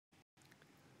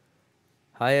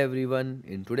Hi everyone,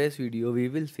 in today's video we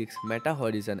will fix Meta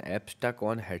Horizon app stuck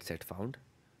on headset found.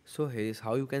 So here is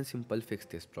how you can simple fix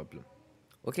this problem.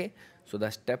 Okay, so the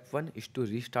step 1 is to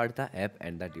restart the app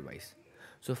and the device.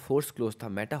 So force close the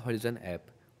Meta Horizon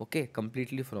app, okay,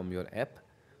 completely from your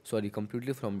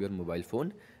mobile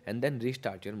phone and then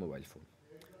restart your mobile phone.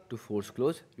 To force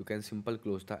close, you can simple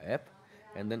close the app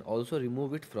and then also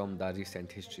remove it from the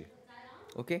recent history.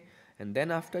 Okay, and then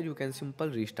after you can simple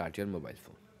restart your mobile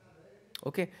phone.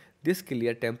 Okay, this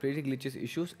clear temporary glitches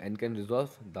issues and can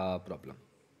resolve the problem.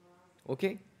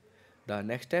 Okay, the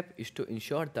next step is to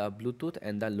ensure the Bluetooth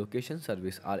and the location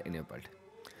service are enabled.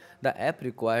 The app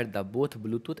requires the both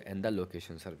Bluetooth and the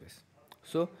location service.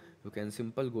 So you can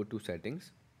simple go to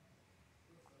settings.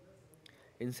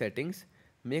 In settings,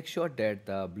 make sure that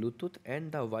the Bluetooth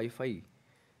and the Wi-Fi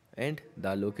and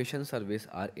the location service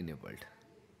are enabled.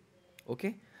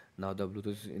 Okay, now the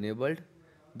Bluetooth is enabled,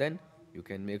 then you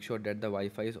can make sure that the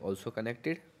Wi-Fi is also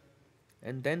connected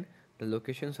and then the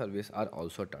location service are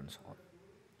also turned on.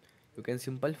 You can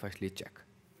simple firstly check.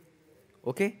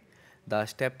 Okay, the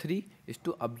step 3 is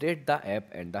to update the app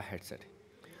and the headset.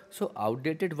 So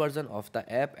outdated version of the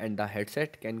app and the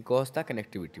headset can cause the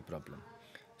connectivity problem.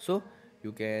 So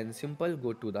you can simple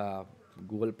go to the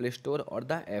Google Play Store or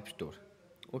the App Store.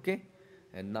 Okay,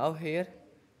 and now here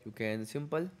you can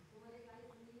simple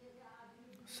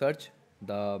search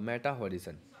the Meta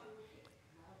Horizon.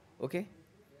 Okay,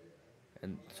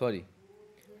 and sorry,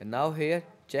 and now here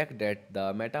check that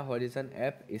the Meta Horizon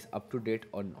app is up to date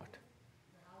or not.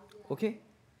 Okay,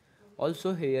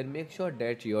 also here make sure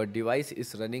that your device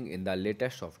is running in the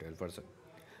latest software version.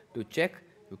 To check,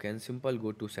 you can simple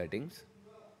go to settings.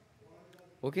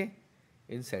 Okay,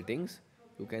 in settings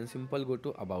you can simple go to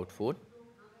about phone.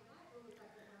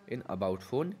 In about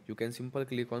phone you can simple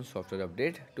click on software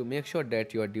update to make sure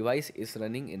that your device is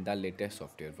running in the latest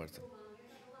software version.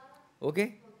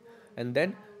 Okay, and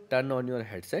then turn on your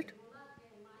headset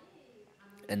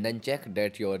and then check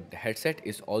that your headset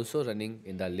is also running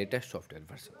in the latest software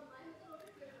version.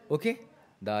 Okay,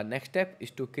 the next step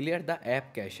is to clear the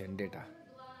app cache and data.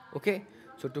 Okay,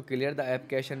 so to clear the app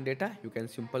cache and data you can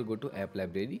simple go to app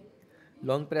library,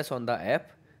 long press on the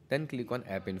app, then click on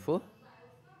app info,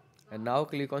 and now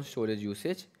click on storage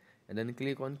usage and then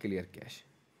click on clear cache.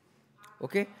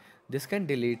 Okay, this can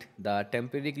delete the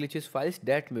temporary glitches files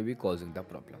that may be causing the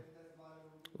problem.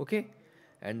 Okay,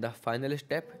 and the final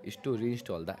step is to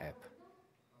reinstall the app.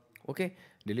 Okay,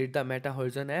 delete the Meta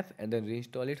Horizon app and then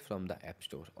reinstall it from the App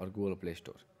Store or Google Play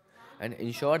Store and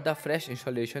ensure the fresh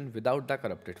installation without the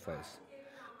corrupted files.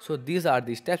 So these are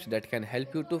the steps that can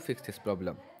help you to fix this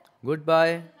problem.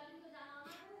 Goodbye.